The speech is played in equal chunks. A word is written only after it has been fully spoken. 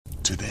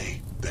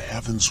Today, the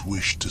heavens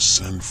wish to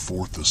send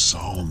forth a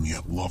solemn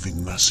yet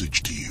loving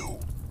message to you.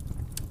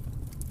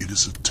 It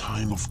is a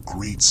time of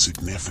great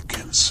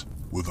significance,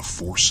 where the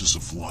forces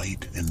of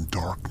light and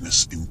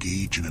darkness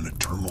engage in an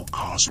eternal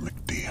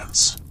cosmic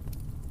dance.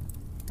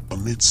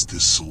 Amidst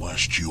this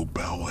celestial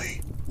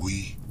ballet,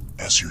 we,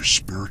 as your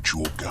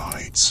spiritual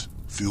guides,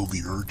 feel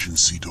the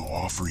urgency to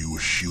offer you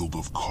a shield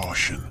of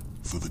caution,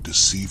 for the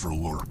deceiver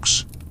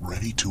lurks,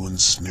 ready to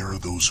ensnare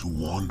those who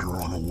wander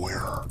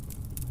unaware.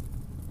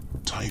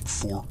 Type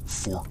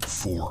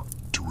 444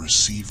 to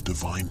receive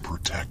divine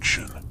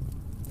protection.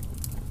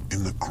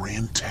 In the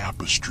grand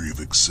tapestry of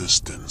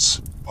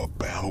existence, a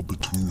battle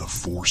between the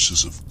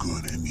forces of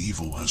good and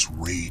evil has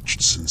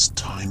raged since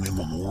time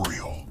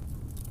immemorial.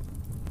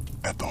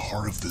 At the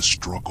heart of this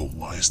struggle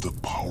lies the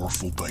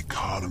powerful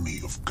dichotomy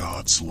of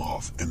God's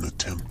love and the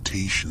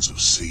temptations of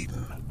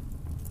Satan.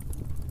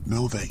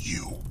 Know that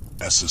you,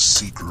 as a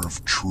seeker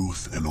of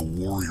truth and a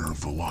warrior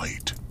of the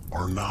light,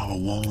 are not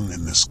alone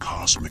in this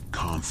cosmic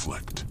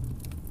conflict.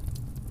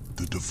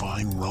 The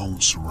divine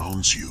realm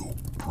surrounds you,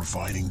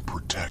 providing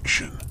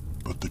protection,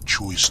 but the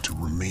choice to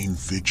remain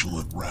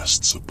vigilant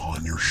rests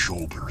upon your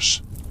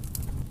shoulders.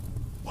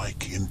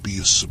 Like and be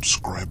a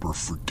subscriber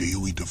for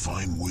daily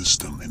divine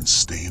wisdom and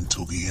stay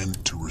until the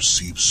end to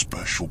receive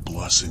special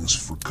blessings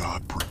for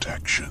God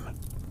protection.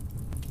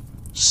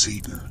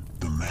 Satan,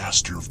 the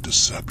master of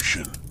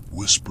deception,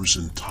 whispers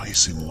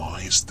enticing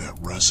lies that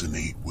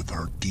resonate with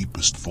our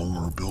deepest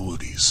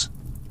vulnerabilities.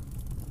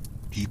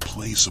 He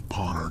plays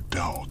upon our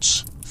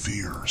doubts,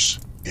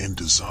 fears, and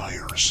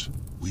desires,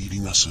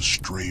 leading us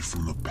astray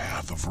from the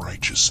path of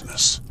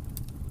righteousness.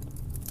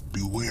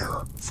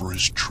 Beware, for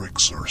his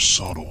tricks are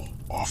subtle,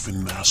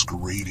 often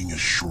masquerading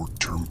as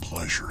short-term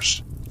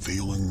pleasures,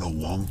 veiling the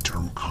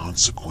long-term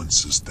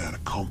consequences that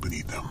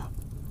accompany them.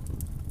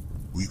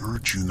 We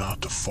urge you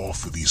not to fall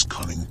for these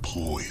cunning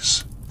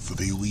ploys, for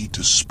they lead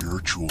to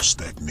spiritual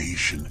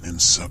stagnation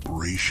and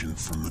separation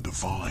from the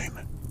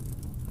divine.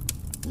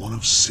 One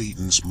of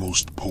Satan's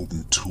most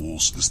potent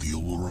tools is the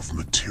allure of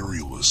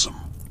materialism,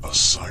 a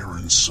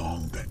siren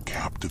song that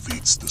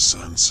captivates the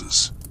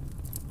senses.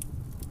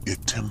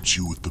 It tempts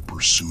you with the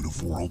pursuit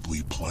of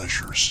worldly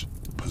pleasures,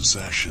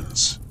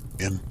 possessions,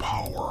 and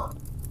power.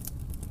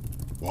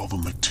 While the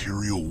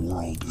material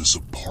world is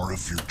a part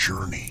of your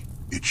journey,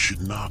 it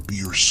should not be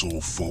your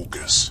sole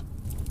focus.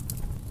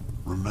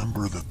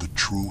 Remember that the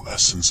true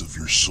essence of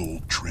your soul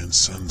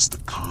transcends the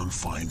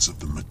confines of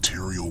the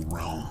material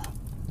realm.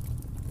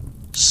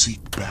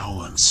 Seek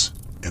balance,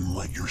 and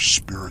let your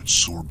spirit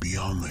soar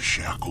beyond the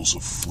shackles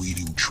of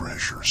fleeting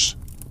treasures.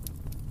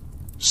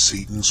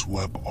 Satan's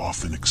web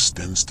often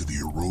extends to the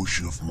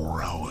erosion of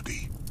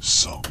morality,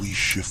 subtly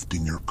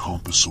shifting your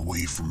compass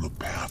away from the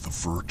path of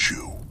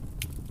virtue.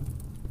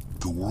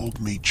 The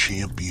world may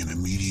champion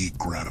immediate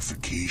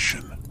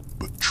gratification,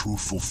 but true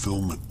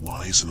fulfillment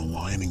lies in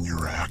aligning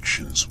your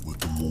actions with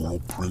the moral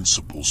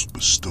principles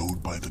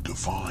bestowed by the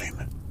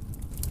divine.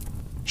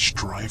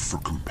 Strive for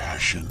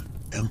compassion,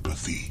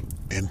 empathy,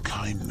 and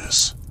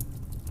kindness.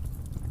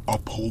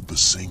 Uphold the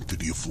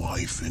sanctity of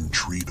life and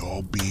treat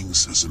all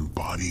beings as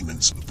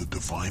embodiments of the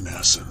divine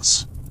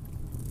essence.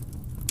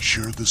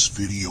 Share this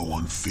video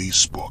on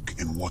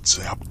Facebook and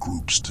WhatsApp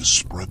groups to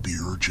spread the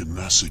urgent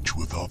message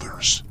with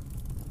others.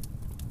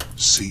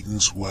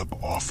 Satan's web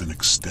often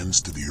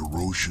extends to the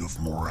erosion of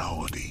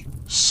morality,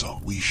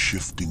 subtly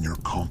shifting your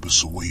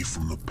compass away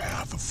from the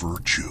path of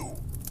virtue.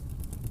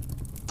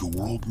 The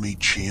world may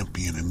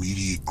champion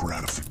immediate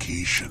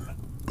gratification,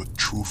 but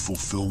true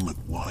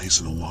fulfillment lies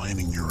in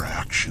aligning your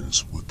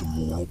actions with the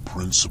moral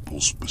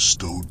principles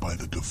bestowed by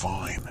the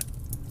divine.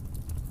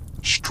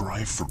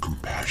 Strive for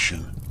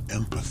compassion,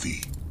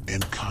 empathy,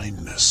 and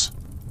kindness.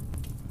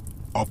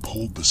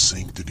 Uphold the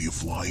sanctity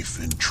of life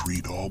and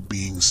treat all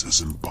beings as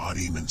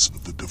embodiments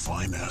of the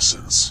divine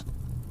essence.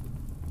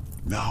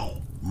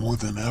 Now, more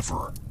than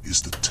ever,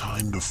 is the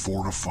time to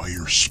fortify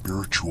your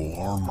spiritual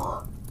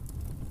armor.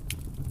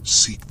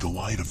 Seek the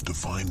light of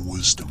divine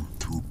wisdom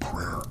through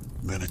prayer,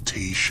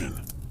 meditation,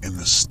 and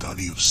the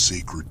study of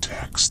sacred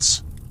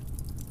texts.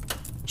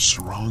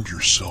 Surround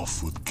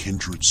yourself with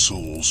kindred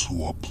souls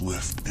who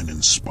uplift and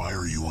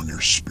inspire you on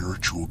your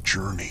spiritual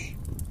journey.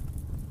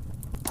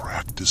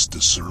 Practice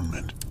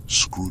discernment,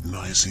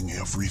 scrutinizing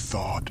every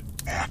thought,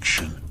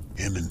 action,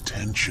 and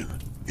intention,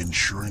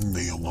 ensuring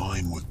they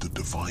align with the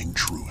divine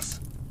truth.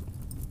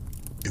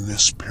 In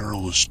this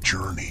perilous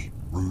journey,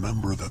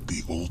 remember that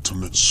the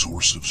ultimate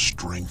source of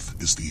strength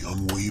is the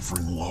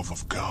unwavering love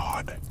of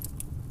God.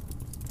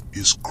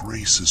 His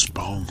grace is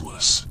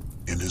boundless,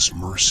 and His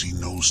mercy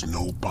knows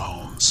no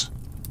bounds.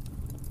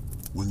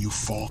 When you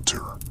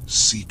falter,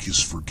 seek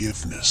His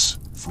forgiveness,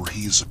 for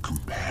He is a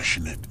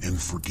compassionate and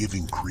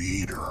forgiving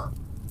Creator.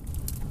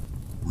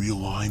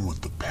 Realign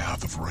with the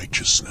path of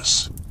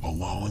righteousness,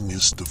 allowing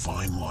His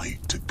divine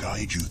light to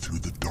guide you through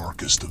the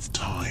darkest of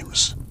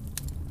times.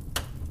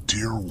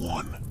 Dear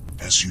one,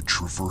 as you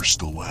traverse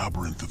the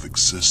labyrinth of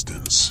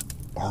existence,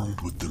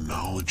 armed with the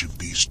knowledge of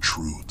these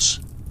truths,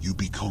 You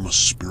become a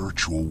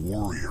spiritual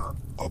warrior,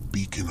 a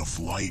beacon of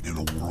light in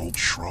a world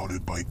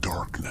shrouded by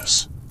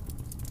darkness.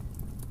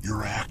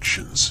 Your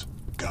actions,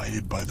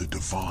 guided by the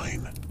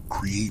divine,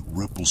 create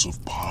ripples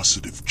of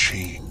positive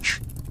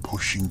change,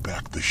 pushing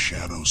back the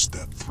shadows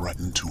that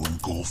threaten to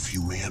engulf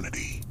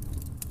humanity.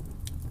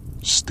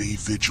 Stay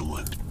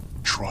vigilant,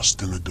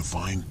 trust in the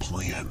divine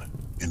plan,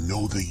 and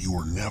know that you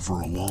are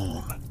never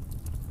alone.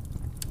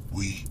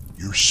 We,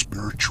 your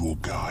spiritual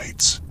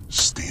guides,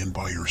 stand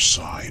by your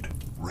side,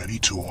 ready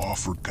to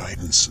offer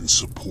guidance and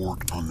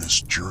support on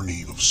this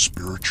journey of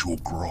spiritual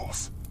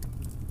growth.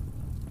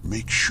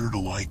 Make sure to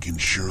like and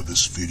share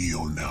this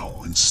video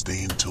now and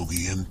stay until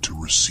the end to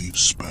receive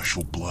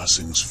special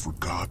blessings for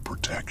God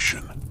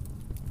protection.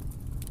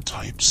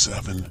 Type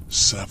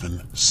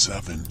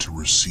 777 to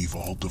receive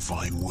all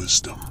divine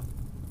wisdom.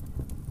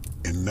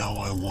 And now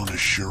I want to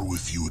share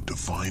with you a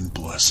divine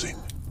blessing,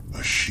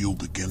 a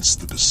shield against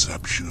the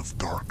deception of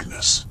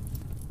darkness.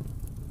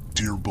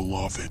 Dear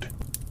beloved,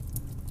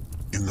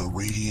 in the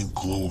radiant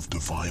glow of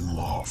divine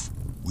love,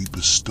 we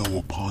bestow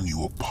upon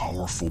you a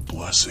powerful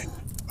blessing,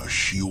 a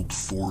shield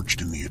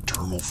forged in the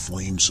eternal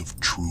flames of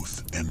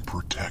truth and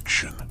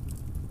protection.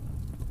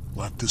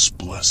 Let this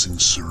blessing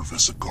serve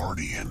as a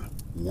guardian,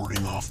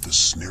 warding off the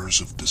snares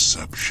of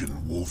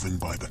deception woven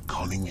by the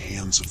cunning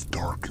hands of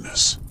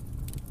darkness.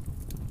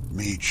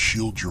 May it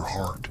shield your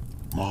heart,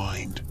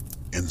 mind,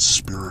 and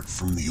spirit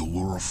from the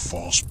allure of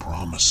false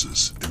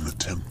promises and the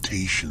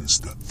temptations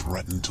that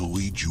threaten to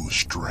lead you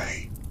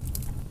astray.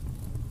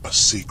 A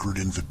sacred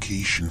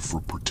invocation for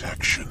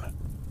protection.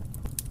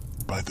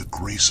 By the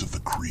grace of the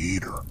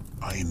Creator,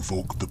 I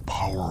invoke the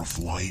power of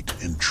light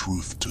and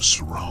truth to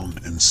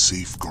surround and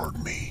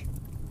safeguard me.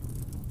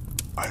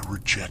 I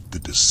reject the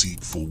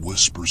deceitful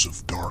whispers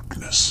of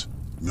darkness,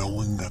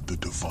 knowing that the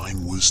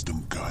divine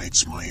wisdom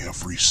guides my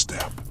every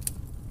step.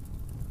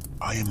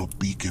 I am a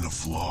beacon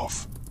of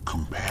love,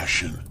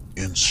 compassion,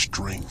 and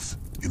strength,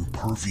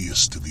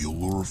 impervious to the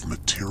allure of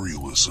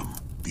materialism,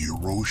 the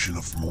erosion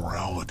of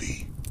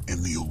morality,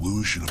 and the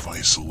illusion of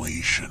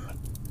isolation.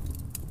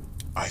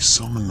 I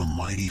summon the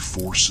mighty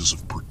forces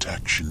of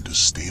protection to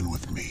stand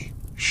with me,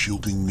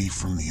 shielding me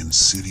from the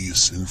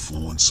insidious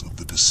influence of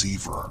the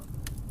deceiver.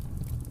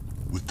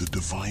 With the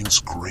divine's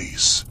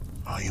grace,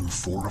 I am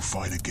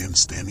fortified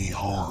against any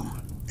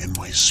harm, and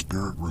my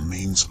spirit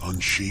remains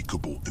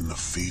unshakable in the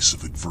face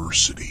of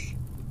adversity.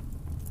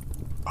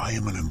 I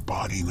am an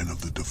embodiment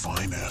of the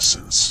divine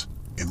essence,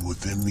 and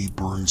within me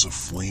burns a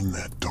flame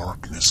that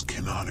darkness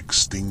cannot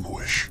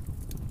extinguish.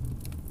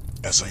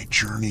 As I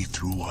journey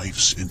through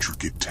life's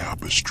intricate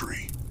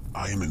tapestry,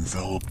 I am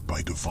enveloped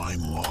by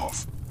divine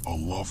love, a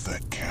love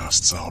that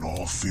casts out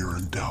all fear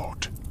and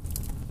doubt.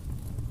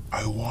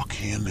 I walk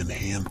hand in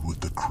hand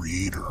with the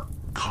Creator,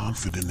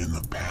 confident in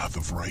the path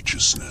of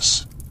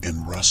righteousness,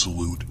 and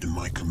resolute in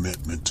my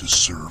commitment to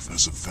serve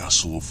as a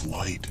vessel of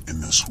light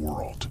in this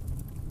world.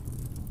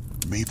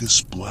 May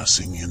this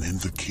blessing and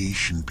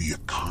invocation be a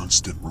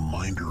constant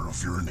reminder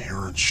of your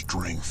inherent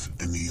strength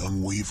and the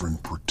unwavering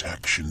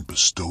protection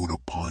bestowed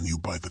upon you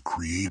by the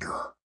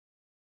Creator.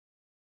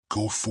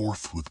 Go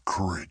forth with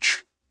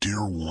courage,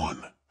 dear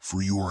one,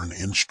 for you are an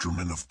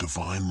instrument of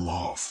divine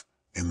love,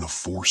 and the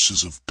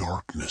forces of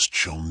darkness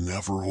shall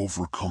never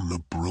overcome the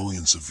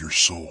brilliance of your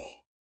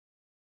soul.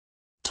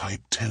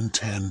 Type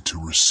 1010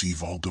 to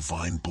receive all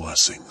divine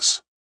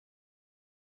blessings.